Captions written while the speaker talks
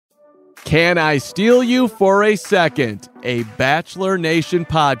Can I Steal You for a Second, a Bachelor Nation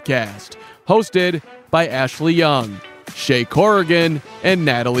podcast, hosted by Ashley Young, Shay Corrigan, and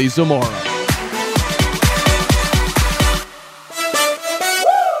Natalie Zamora.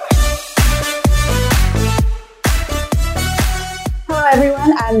 Hello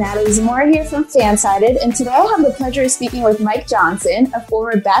everyone, I'm Natalie Zamora here from Fansided, and today I have the pleasure of speaking with Mike Johnson, a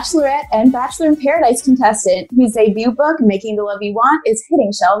former Bachelorette and Bachelor in Paradise contestant whose debut book, Making the Love You Want, is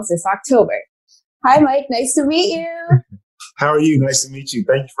hitting shelves this October. Hi Mike, nice to meet you. How are you? Nice to meet you.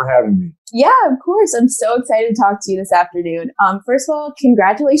 Thank you for having me. Yeah, of course. I'm so excited to talk to you this afternoon. First of all,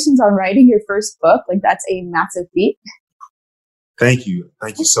 congratulations on writing your first book. That's a massive feat. Thank you.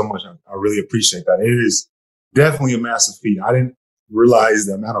 Thank you so much. I really appreciate that. It is definitely a massive feat. I didn't realize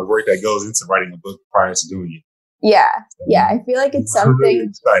the amount of work that goes into writing a book prior to doing it. Yeah. I feel like it's something. I'm really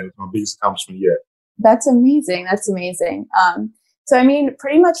excited. It's my biggest accomplishment yet. That's amazing. So,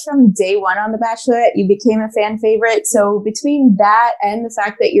 pretty much from day one on The Bachelorette, you became a fan favorite. So between that and the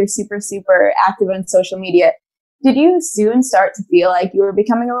fact that you're super, super active on social media, did you soon start to feel like you were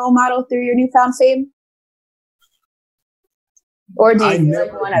becoming a role model through your newfound fame? Or do you feel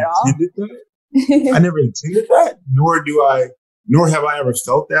like one at all? I never intended that, nor have I ever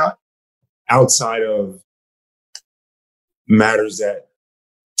felt that outside of matters that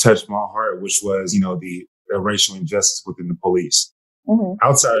touched my heart, which was, the racial injustice within the police. Mm-hmm.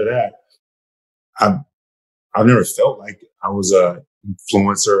 Outside of that, I've never felt like I was a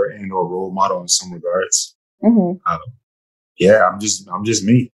influencer and or role model in some regards. Mm-hmm. I'm just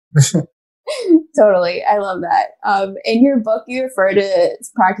me. Totally. I love that. In your book, you refer to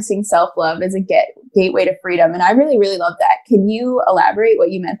practicing self-love as a gateway to freedom. And I really, really love that. Can you elaborate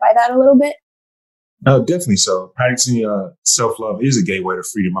what you meant by that a little bit? Definitely so. Practicing self-love is a gateway to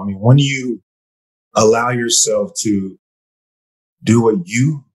freedom. When you allow yourself to do what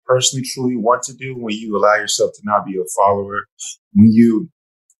you personally truly want to do, when you allow yourself to not be a follower, when you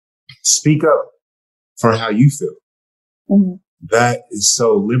speak up for how you feel, mm-hmm. That is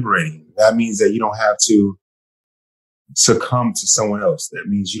so liberating. That means that you don't have to succumb to someone else. That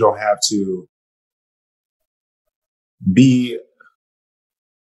means you don't have to be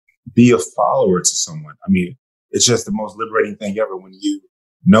a follower to someone. It's just the most liberating thing ever when you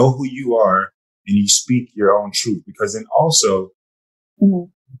know who you are and you speak your own truth. Because then also, mm-hmm.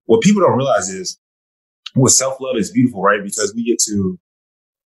 What people don't realize is self-love is beautiful, right? Because we get to,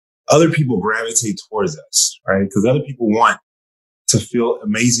 other people gravitate towards us, right? Because other people want to feel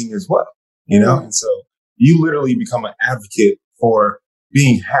amazing as well, mm-hmm. And so you literally become an advocate for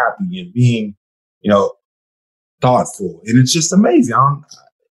being happy and being, thoughtful. And it's just amazing.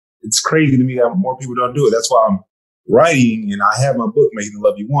 It's crazy to me that more people don't do it. That's why I'm writing and I have my book, Making the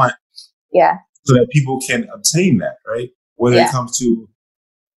Love You Want. Yeah. So that people can obtain that, right? Whether it comes to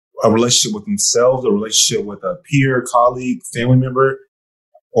a relationship with themselves, a relationship with a peer, colleague, family member,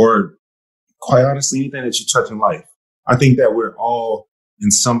 or quite honestly, anything that you touch in life. I think that we're all in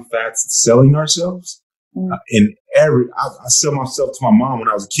some facets selling ourselves. Mm. I sell myself to my mom when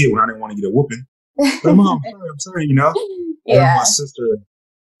I was a kid when I didn't want to get a whooping. But Mom, I'm sorry, Yeah. Or my sister,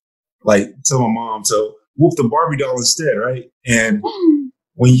 tell my mom to whoop the Barbie doll instead, right? And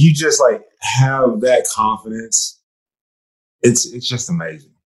when you just have that confidence, it's just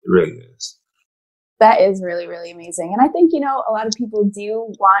amazing. It really is. That is really, really amazing. And I think, a lot of people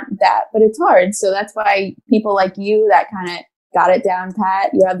do want that, but it's hard. So that's why people like you that kind of got it down pat,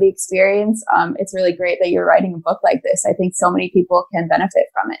 you have the experience. It's really great that you're writing a book like this. I think so many people can benefit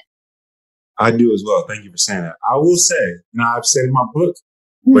from it. I do as well. Thank you for saying that. I will say, I've said in my book,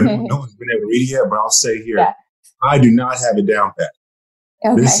 but no one's been able to read it yet, but I'll say here, I do not have it down pat.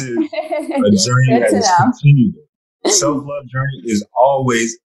 Okay. This is a journey that is continued. Self-love journey is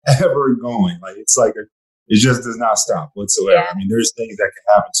always ever going. It just does not stop whatsoever. Yeah. There's things that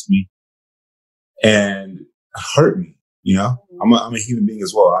can happen to me and hurt me, Mm-hmm. I'm a human being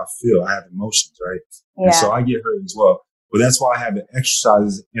as well. I have emotions, right? Yeah. And so I get hurt as well. But that's why I have the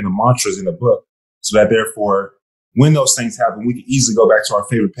exercises and the mantras in the book so that therefore when those things happen, we can easily go back to our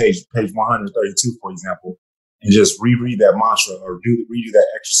favorite page 132, for example, and just reread that mantra or redo that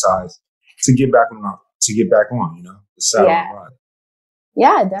exercise to get back on, the saddle of the ride.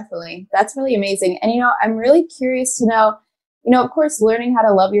 Yeah, definitely. That's really amazing. And, I'm really curious to know, of course, learning how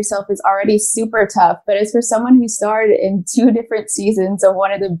to love yourself is already super tough. But as for someone who starred in 2 different seasons of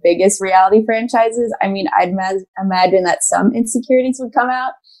one of the biggest reality franchises, I'd imagine that some insecurities would come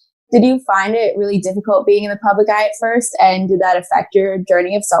out. Did you find it really difficult being in the public eye at first? And did that affect your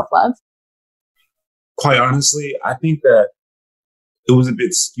journey of self-love? Quite honestly, I think that it was a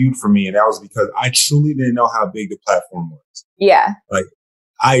bit skewed for me. And that was because I truly didn't know how big the platform was. Yeah.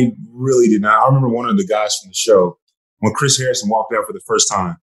 I really did not. I remember one of the guys from the show, when Chris Harrison walked out for the first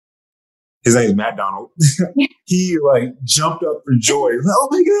time, his name is Matt Donald. He like jumped up for joy. Like, oh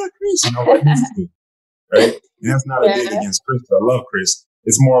my God, Chris. And I was like, this is good. Right? And that's not a dig against Chris. I love Chris.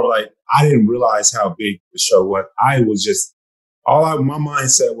 It's more like, I didn't realize how big the show was. I was just, my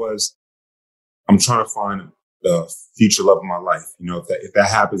mindset was, I'm trying to find the future love of my life. You know, if that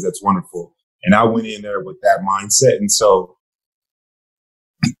happens, that's wonderful. And I went in there with that mindset. And so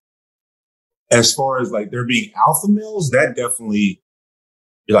as far as like there being alpha males, that definitely,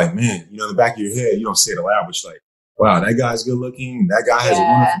 you're like, man, you know, in the back of your head, you don't say it aloud, but you're like, wow, that guy's good looking. That guy has a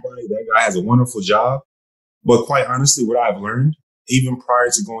wonderful body. That guy has a wonderful job. But quite honestly, what I've learned, even prior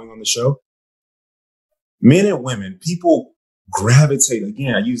to going on the show, men and women, people gravitate,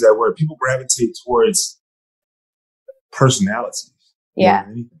 again, I use that word, people gravitate towards personalities. Yeah.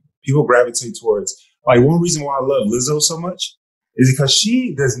 People gravitate towards, like, one reason why I love Lizzo so much is because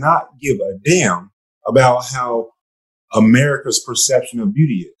she does not give a damn about how America's perception of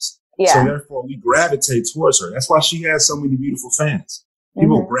beauty is. Yeah. So therefore we gravitate towards her. That's why she has so many beautiful fans.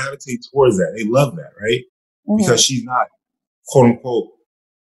 People gravitate towards that. They love that, right? Because she's not, quote unquote,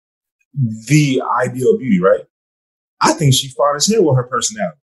 the ideal beauty, right? I think she's fine as hell with her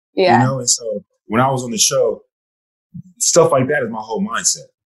personality. Yeah. You know, and so when I was on the show, stuff like that is my whole mindset.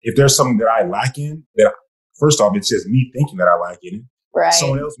 If there's something that I lack in, that first off, it's just me thinking that I lack in it. Right.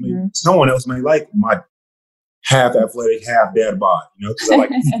 Someone else may like my half athletic, half dad bod, you know, because I like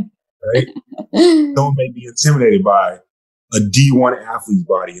people, right? Someone may be intimidated by a D1 athlete's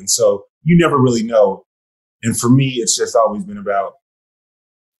body. And so you never really know. And for me, it's just always been about,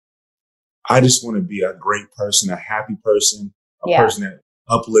 I just want to be a great person, a happy person, a person that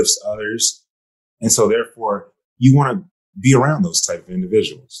uplifts others. And so therefore, you want to be around those type of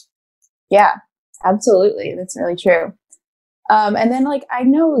individuals. Yeah, absolutely. That's really true. And then, like, I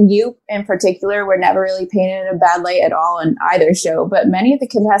know you in particular were never really painted in a bad light at all on either show, but many of the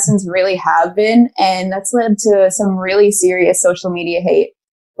contestants really have been, and that's led to some really serious social media hate.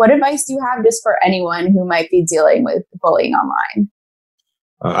 What advice do you have just for anyone who might be dealing with bullying online?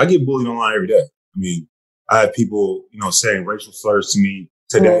 I get bullied online every day. I mean, I have people, you know, saying racial slurs to me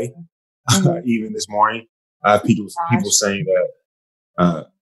today, even this morning. I have people saying that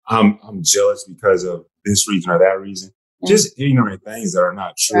I'm jealous because of this reason or that reason. Just ignorant things that are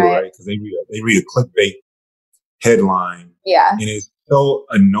not true, right? Because they read a clickbait headline, and it's so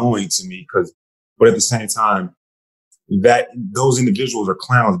annoying to me. But at the same time, that those individuals are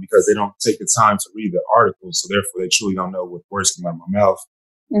clowns because they don't take the time to read the article, so therefore they truly don't know what words come out of my mouth.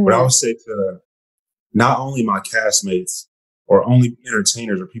 But I would say to not only my castmates or only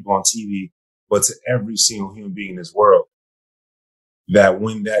entertainers or people on TV, but to every single human being in this world, that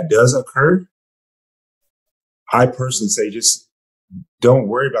when that does occur, I personally say just don't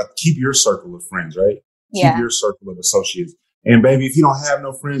worry about, keep your circle of friends, right? Keep your circle of associates. And baby, if you don't have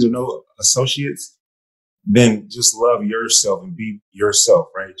no friends or no associates, then just love yourself and be yourself,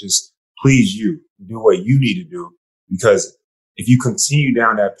 right? Just please you, do what you need to do, because if you continue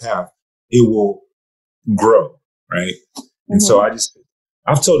down that path, it will grow, right? And so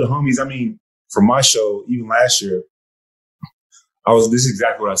I've told the homies, I mean, for my show, even last year, this is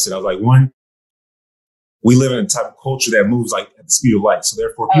exactly what I said. I was like, one, we live in a type of culture that moves like at the speed of light. So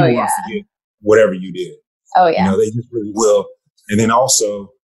therefore people want to forget whatever you did. Oh yeah. You know, they just really will. And then also,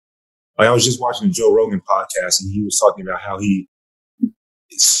 like, I was just watching a Joe Rogan podcast and he was talking about how he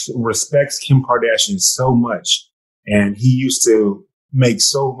respects Kim Kardashian so much. And he used to make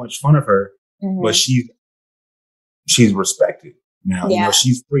so much fun of her, but she's respected now. You know,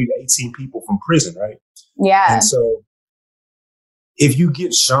 she's freed 18 people from prison, right? Yeah. And so if you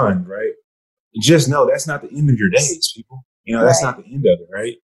get shunned, right, just know that's not the end of your days, people. You know, that's not the end of it,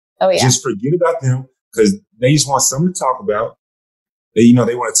 right? Oh, yeah. Just forget about them because they just want something to talk about. They, you know,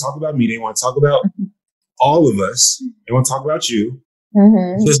 they want to talk about me. They want to talk about all of us. They want to talk about you.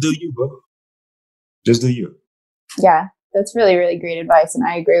 Just do you, bro. Just do you. Yeah, that's really, really great advice. And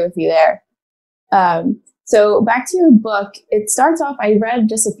I agree with you there. So back to your book, it starts off, I read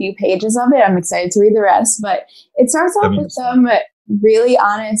just a few pages of it. I'm excited to read the rest, but it starts off with some really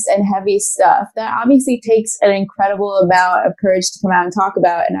honest and heavy stuff that obviously takes an incredible amount of courage to come out and talk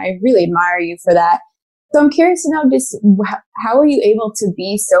about. And I really admire you for that. So I'm curious to know just how are you able to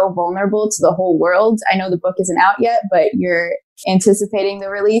be so vulnerable to the whole world? I know the book isn't out yet, but you're anticipating the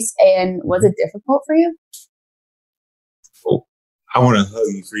release. And was it difficult for you? Oh, I want to hug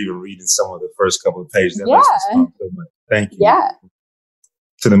you for even reading some of the first couple of pages. That makes me smile so much. Thank you. Yeah.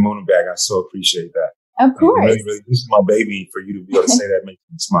 To the moon and back, I so appreciate that. Of course. Really, really, this is my baby. For you to be able to say that makes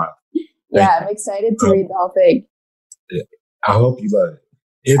me smile. I'm excited to read the whole thing. Yeah, I hope you love it.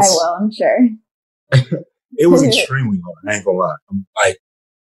 I will, I'm sure. It was extremely hard. I ain't gonna lie.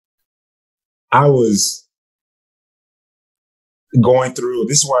 I was going through,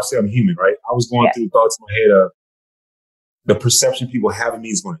 this is why I say I'm human, right? I was going through thoughts in my head of the perception people have of me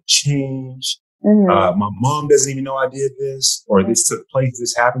is going to change. My mom doesn't even know I did this, or this took place,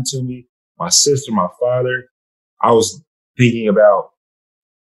 this happened to me. My sister, my father. I was thinking about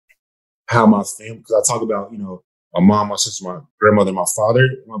how my family, because I talk about, my mom, my sister, my grandmother, my father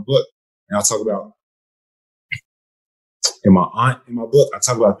in my book. And I talk about, and my aunt in my book, I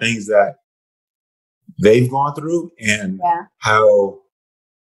talk about things that they've gone through and how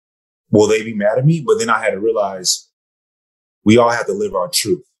will they be mad at me? But then I had to realize we all have to live our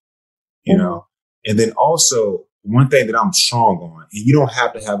truth, you know? And then also one thing that I'm strong on, and you don't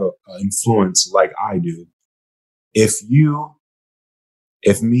have to have an influence like I do. If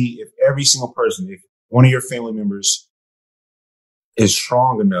every single person, if one of your family members is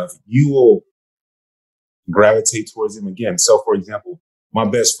strong enough, you will gravitate towards them again. So for example, my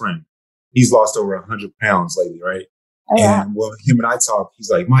best friend, he's lost over 100 pounds lately, right? And well, him and I talk, he's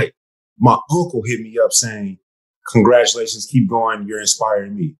like, Mike, my uncle hit me up saying, congratulations, keep going, you're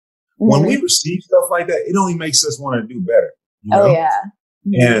inspiring me. When we receive stuff like that, it only makes us want to do better. You know?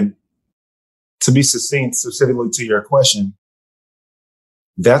 And to be succinct, specifically to your question,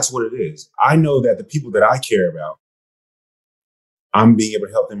 that's what it is. I know that the people that I care about, I'm being able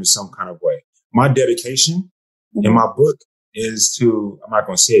to help them in some kind of way. My dedication in my book is to, I'm not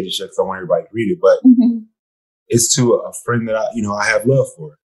going to say it just because I want everybody to read it, but it's to a friend that I have love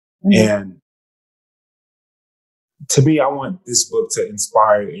for. And to me, I want this book to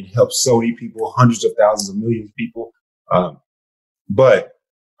inspire and help so many people, hundreds of thousands of millions of people. But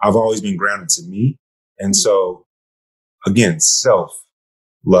I've always been grounded to me. And so again,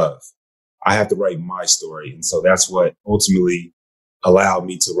 self-love. I have to write my story. And so that's what ultimately allowed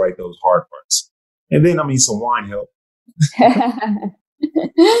me to write those hard parts. And then, some wine help.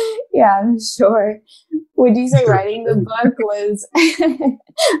 Yeah, I'm sure. Would you say writing the book was,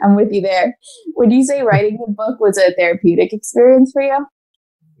 I'm with you there. Would you say writing the book was a therapeutic experience for you?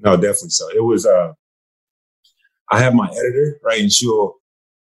 No, definitely so. It was, I have my editor, right? And she'll,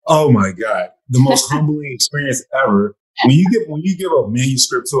 oh my God, the most humbling experience ever. When you give a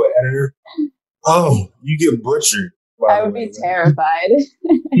manuscript to an editor, you get butchered. I would be terrified.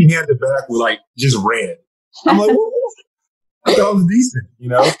 He had the back with just red. I'm like, whoa. I thought it was decent,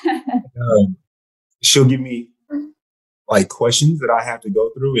 she'll give me questions that I have to go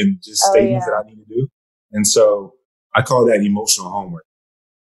through and just statements that I need to do. And so I call that emotional homework,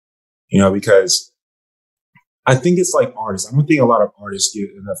 because I think it's like artists. I don't think a lot of artists get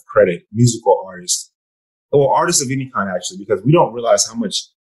enough credit, musical artists, or artists of any kind, actually, because we don't realize how much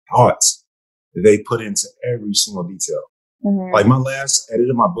thought they put into every single detail. Like my last edit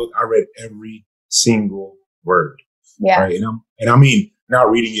of my book, I read every single word. Yeah. Right. And I mean, not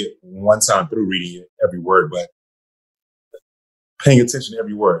reading it one time through, reading it every word, but paying attention to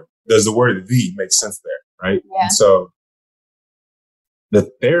every word. Does the word "the" make sense there? Right. Yeah. And so the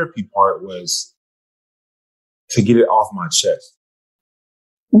therapy part was to get it off my chest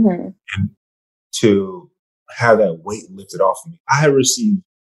and to have that weight lifted off of me. I had received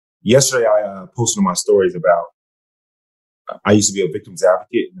yesterday, I posted on my stories about, I used to be a victim's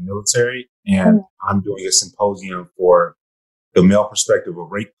advocate in the military, and I'm doing a symposium for the male perspective of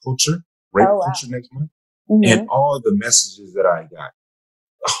rape culture next month. And all the messages that I got,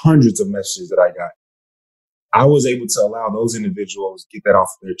 hundreds of messages that I got, I was able to allow those individuals get that off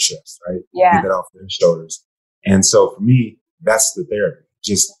their chest, right? Yeah. Get that off their shoulders. And so for me, that's the therapy,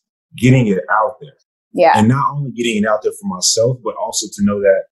 just getting it out there. Yeah. And not only getting it out there for myself, but also to know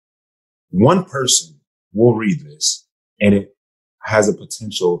that one person will read this and it has a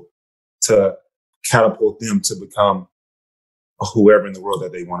potential to catapult them to become whoever in the world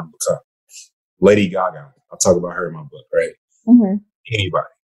that they want to become. Lady Gaga, I'll talk about her in my book, right? Anybody.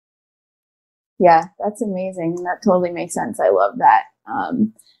 Yeah, that's amazing. That totally makes sense. I love that.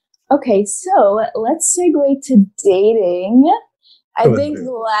 Okay, so let's segue to dating. I think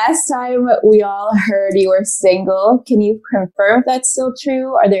the last time we all heard you were single. Can you confirm if that's still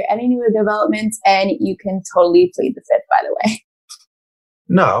true? Are there any new developments? And you can totally plead the fifth, by the way.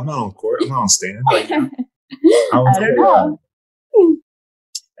 No, I'm not on court. I'm not on stand right now. I don't know.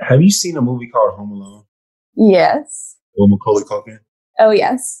 Have you seen a movie called Home Alone? Yes. With Macaulay Culkin? Oh,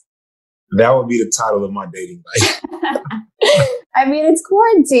 yes. That would be the title of my dating life. I mean, it's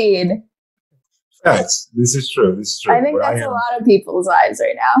quarantine. Facts. This is true. I think that's a lot of people's lives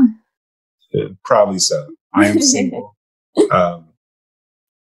right now. Yeah, probably so. I am single.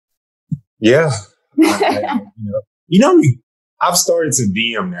 Yeah. I I've started to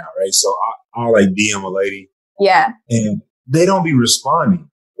DM now, right? So I'll like DM a lady. Yeah. And they don't be responding.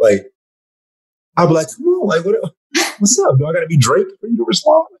 Like, I'll be like, come on, like, what's up? Do I got to be Drake for you to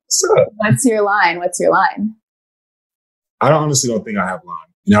respond? What's up? What's your line? I honestly don't think I have a line.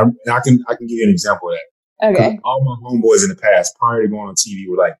 And I can give you an example of that. Okay. All my homeboys in the past, prior to going on TV,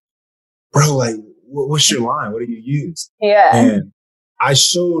 were like, bro, like, what's your line? What do you use? Yeah. And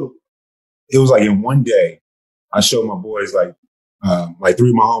it was like in one day, I showed my boys like three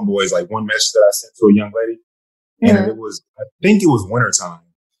of my homeboys, like one message that I sent to a young lady. And I think it was wintertime.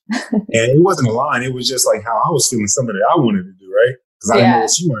 And it wasn't a line. It was just like how I was feeling, something that I wanted to do, right? Because I didn't know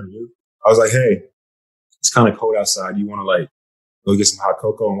what she wanted to do. I was like, hey, it's kind of cold outside. You want to like go get some hot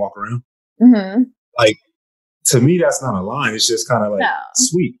cocoa and walk around? Mm-hmm. Like, to me, that's not a line. It's just kind of like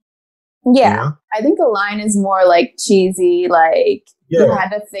sweet. Yeah. You know? I think a line is more like cheesy, like you had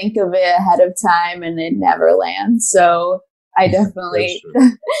to think of it ahead of time and it never lands. So I definitely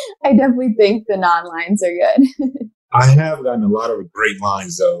think the non-lines are good. I have gotten a lot of great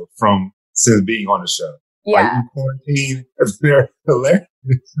lines though since being on the show. Yeah. Like in quarantine, they're hilarious.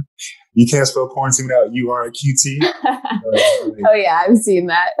 You can't spell quarantine without URQT. Oh yeah, I've seen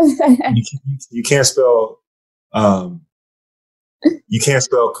that. You can't spell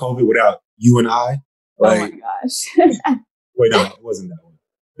COVID without you and I. Like, oh my gosh. Wait, no, it wasn't that one.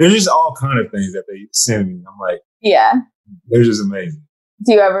 There's just all kind of things that they send me. I'm like, yeah, they're just amazing.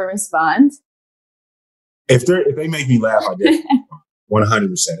 Do you ever respond? If they make me laugh, I definitely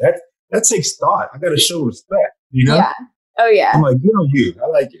 100%. That takes thought. I got to show respect, you know? Yeah. Oh yeah. I'm like, good on you. I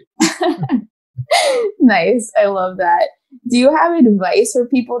like it. Nice. I love that. Do you have advice for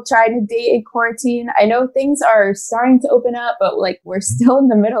people trying to date in quarantine? I know things are starting to open up, but like we're still in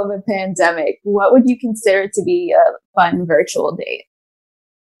the middle of a pandemic. What would you consider to be a fun virtual date?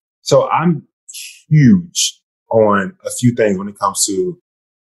 So I'm huge on a few things when it comes to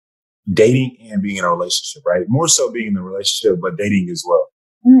dating and being in a relationship, right? More so being in a relationship, but dating as well.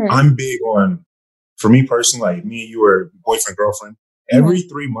 Mm-hmm. I'm big on, for me personally, like me and you were boyfriend, girlfriend. Every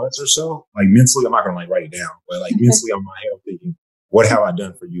 3 months or so, like mentally, I'm not going to like write it down, but like mentally, I'm in my head thinking, what have I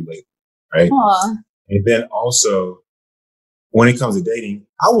done for you lately? Right. Aww. And then also when it comes to dating,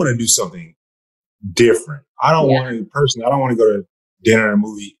 I want to do something different. I don't want to go to dinner and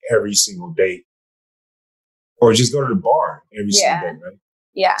movie every single date or just go to the bar every single day. Right.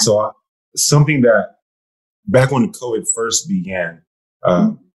 Yeah. So something that back when COVID first began,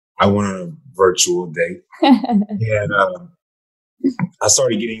 I went on a virtual date and, I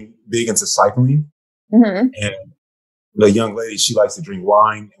started getting big into cycling, and the young lady, she likes to drink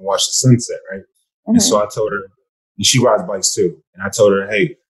wine and watch the sunset, right? Mm-hmm. And so I told her, and she rides bikes too. And I told her,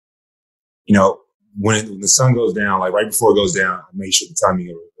 hey, you know, when the sun goes down, like right before it goes down, I made sure the timing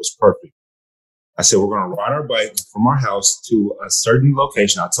was perfect. I said, we're going to ride our bike from our house to a certain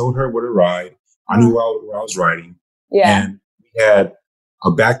location. I told her where to ride. I knew where I was riding. Yeah. And we had a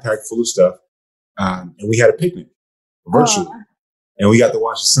backpack full of stuff, and we had a picnic virtually. And we got to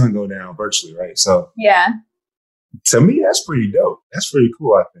watch the sun go down virtually, right? So yeah, to me, that's pretty dope. That's pretty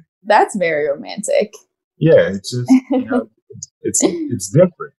cool, I think. That's very romantic. Yeah, it's just it's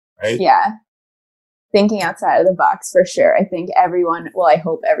different, right? Yeah, thinking outside of the box for sure. I think I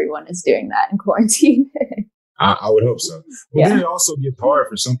hope everyone is doing that in quarantine. I would hope so. But then it also gets hard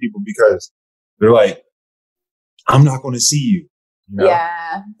for some people because they're like, I'm not going to see you. You know?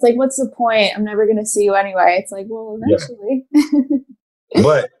 Yeah. It's like, what's the point? I'm never going to see you anyway. It's like, well, eventually. Yeah.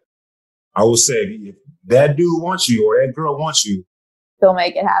 But I will say, if that dude wants you or that girl wants you, they'll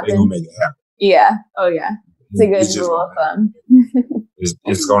make it happen. They'll make it happen. Yeah. Oh, yeah. It's a good rule of thumb.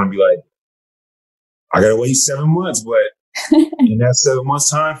 It's going to be like, I got to wait 7 months, but in that 7 months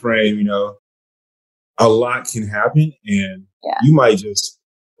time frame, you know, a lot can happen and you might just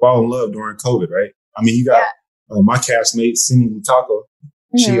fall in love during COVID, right? I mean, you got my castmate, Cindy Lutako.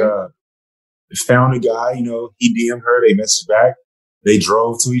 She found a guy, you know, he DM'd her, they messaged back. They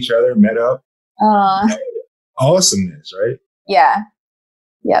drove to each other, met up. Awesomeness, right? Yeah.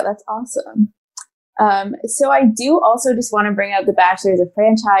 Yeah, that's awesome. So I do also just want to bring up The Bachelor as a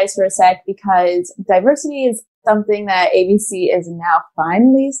franchise for a sec because diversity is something that ABC is now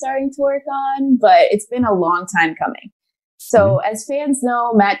finally starting to work on, but it's been a long time coming. So as fans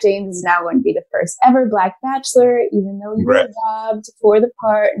know, Matt James is now going to be the first ever Black Bachelor, even though he was robbed for the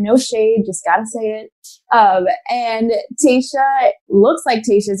part. No shade, just got to say it. And Tayshia, looks like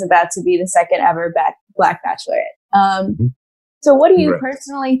Tayshia is about to be the second ever Black Bachelorette. So what do you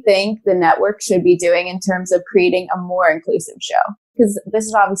personally think the network should be doing in terms of creating a more inclusive show? Because this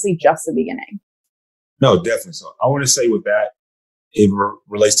is obviously just the beginning. No, definitely. So I want to say with that, it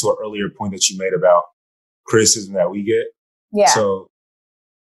relates to an earlier point that you made about criticism that we get. Yeah. So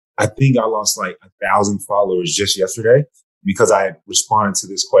I think I lost like 1,000 followers just yesterday because I had responded to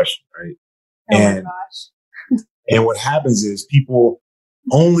this question, right? Oh my gosh. And what happens is people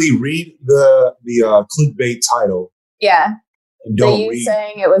only read the clickbait title. Yeah. And don't so you read.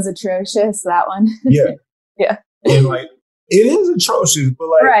 Saying it was atrocious, that one. Yeah. Yeah. And like, it is atrocious, but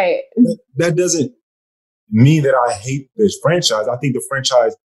like, right. that doesn't mean that I hate this franchise. I think the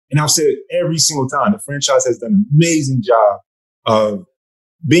franchise, and I've said it every single time, the franchise has done an amazing job of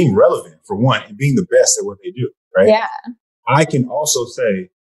being relevant for one and being the best at what they do. Right. Yeah. I can also say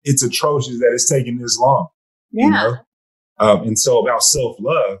it's atrocious that it's taken this long. Yeah. You know? And so about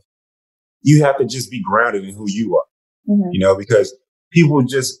self-love, you have to just be grounded in who you are, you know, because people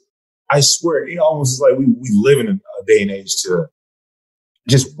just, I swear, it almost is like we live in a day and age to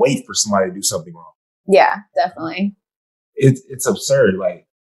just wait for somebody to do something wrong. Yeah, definitely. It's absurd. Like,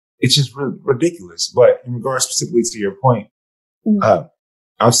 it's just ridiculous. But in regards specifically to your point,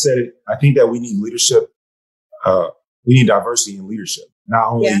 I've said it. I think that we need leadership. We need diversity in leadership, not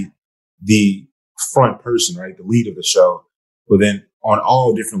only the front person, right, the lead of the show, but then on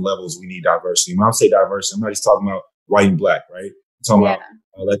all different levels, we need diversity. When I say diversity, I'm not just talking about white and black, right? I'm talking about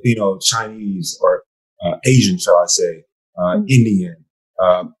Latino, Chinese, or Asian, shall I say, Indian,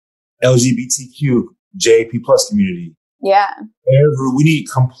 LGBTQ, JAP plus community. Yeah. We need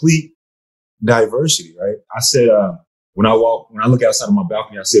complete diversity, right? I said, when I look outside of my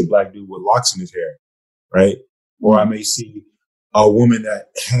balcony, I see a black dude with locks in his hair, right? Or I may see a woman that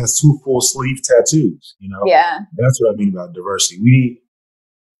has 2 full sleeve tattoos, you know? Yeah. That's what I mean about diversity. We need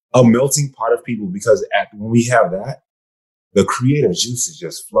a melting pot of people because when we have that, the creative juices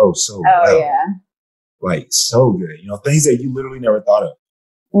just flow so well. Oh, yeah. Like, so good. You know, things that you literally never thought of.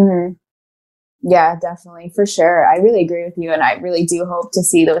 Mm-hmm. Yeah, definitely. For sure. I really agree with you. And I really do hope to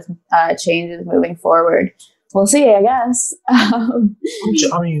see those changes moving forward. We'll see, I guess.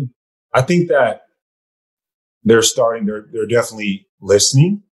 I mean, I think that they're definitely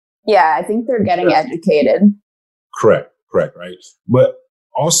listening. Yeah, I think they're getting educated. Correct, right? But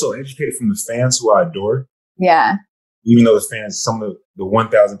also educated from the fans who I adore. Yeah. Even though the fans, some of the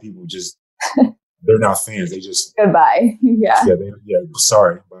 1,000 people just, they're not fans. They just. Goodbye. Yeah.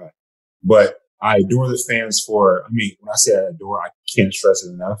 Sorry. Bye. But I adore the fans when I say I adore, I can't stress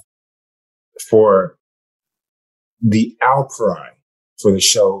it enough, for the outcry for the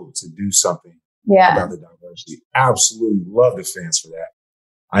show to do something about the diversity. Absolutely love the fans for that.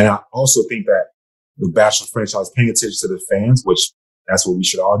 And I also think that the Bachelor franchise paying attention to the fans, which that's what we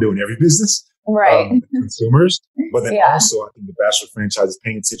should all do in every business. Right. Consumers. But then also I think the Bachelor franchise is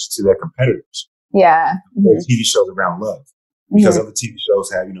paying attention to their competitors. Yeah. TV shows around love. Because other TV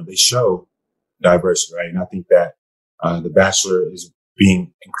shows have, they show diversity, right? And I think that the Bachelor is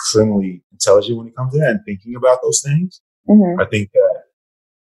being extremely intelligent when it comes to that and thinking about those things.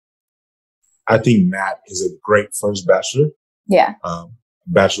 I think Matt is a great first Bachelor. Yeah.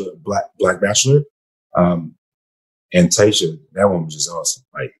 Black Bachelor. And Tayshia, that one was just awesome.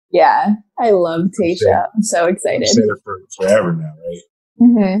 Like, yeah, I love Tayshia. I'm so excited. I've said it for forever now,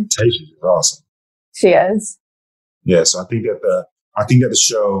 right? Tayshia is awesome. She is. Yeah, so I think that the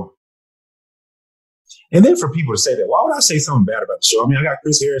show, and then for people to say that, why would I say something bad about the show? I mean, I got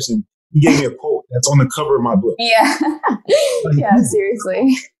Chris Harrison. He gave me a quote that's on the cover of my book. Yeah. Yeah,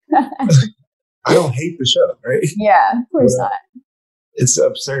 seriously. I don't hate the show, right? Yeah, of course not. It's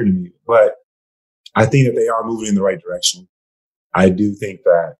absurd to me, but I think that they are moving in the right direction. I do think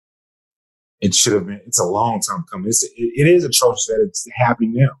that it should have been, it's a long time coming. It is atrocious that it's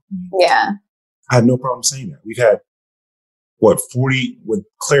happening now. Yeah. I have no problem saying that. We've had, 40 with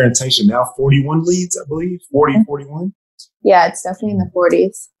Claire and Tayshia now, 41 leads, I believe, 40, 41. Yeah, it's definitely in the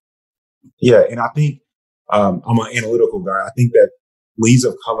 40s. Yeah. And I think, I'm an analytical guy. I think that leads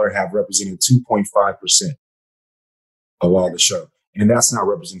of color have represented 2.5% of all the show. And that's not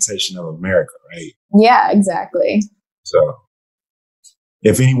representation of America, right? Yeah, exactly. So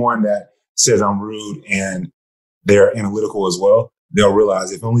if anyone that says I'm rude and they're analytical as well, they'll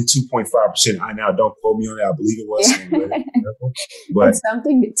realize if only 2.5%, I now don't quote me on that. I believe it was. But it's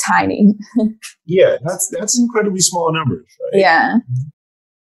something tiny. Yeah, that's incredibly small numbers, right? Yeah.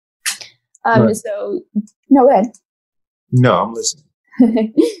 So, no, go ahead. No, I'm listening.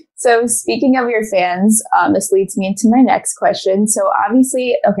 So speaking of your fans, this leads me into my next question. So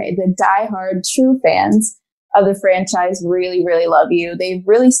obviously, the diehard true fans of the franchise really, really love you. They've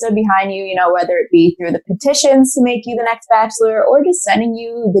really stood behind you, whether it be through the petitions to make you the next Bachelor or just sending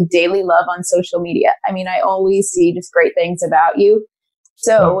you the daily love on social media. I mean, I always see just great things about you.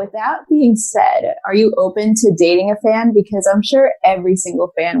 So with that being said, are you open to dating a fan? Because I'm sure every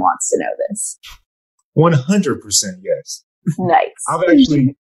single fan wants to know this. 100% yes. Nice. I've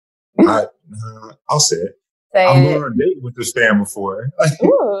actually, I'll say it. I've gone on a date with this fan before.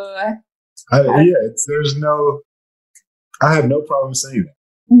 Ooh. I have no problem saying that.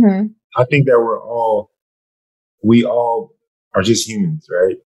 Mm-hmm. I think that we all are just humans,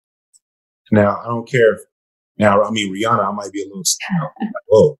 right? Now, I don't care Rihanna, I might be a little, like,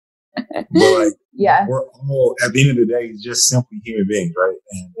 whoa. But like, we're all, at the end of the day, just simply human beings, right?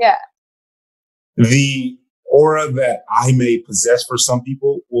 And the aura that I may possess for some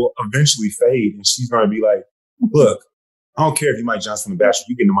people will eventually fade, and she's going to be like, look, I don't care if you Mike Johnson from The Bachelor,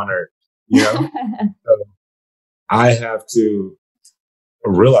 you get into my nerve, you know? So I have to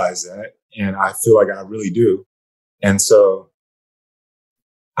realize that, and I feel like I really do. And so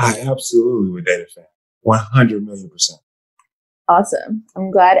I absolutely would date a fan, 100 million %. Awesome.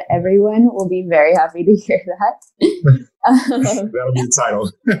 I'm glad everyone will be very happy to hear that. That'll be the title.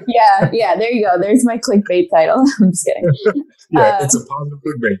 yeah, there you go. There's my clickbait title. I'm just kidding. It's a positive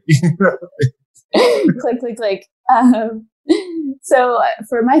clickbait. click. So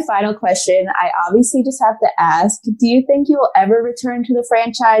for my final question, I obviously just have to ask, do you think you will ever return to the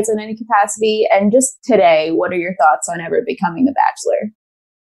franchise in any capacity? And just today, what are your thoughts on ever becoming The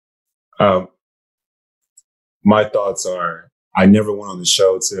Bachelor? My thoughts are, I never went on the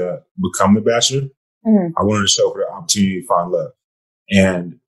show to become The Bachelor. Mm-hmm. I went on the show for the opportunity to find love.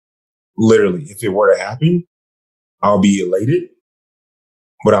 And literally, if it were to happen, I'll be elated,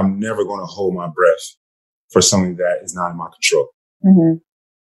 but I'm never going to hold my breath for something that is not in my control. Mm-hmm.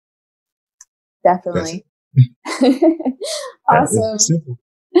 Definitely. Awesome. Simple.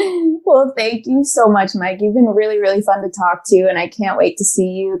 Well, thank you so much, Mike. You've been really, really fun to talk to, and I can't wait to see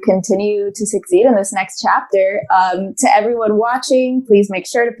you continue to succeed in this next chapter. To everyone watching, please make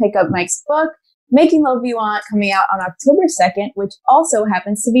sure to pick up Mike's book, Making Love You Want, coming out on October 2nd, which also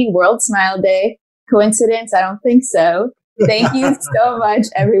happens to be World Smile Day. Coincidence? I don't think so. Thank you so much,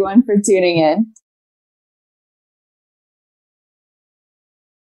 everyone, for tuning in.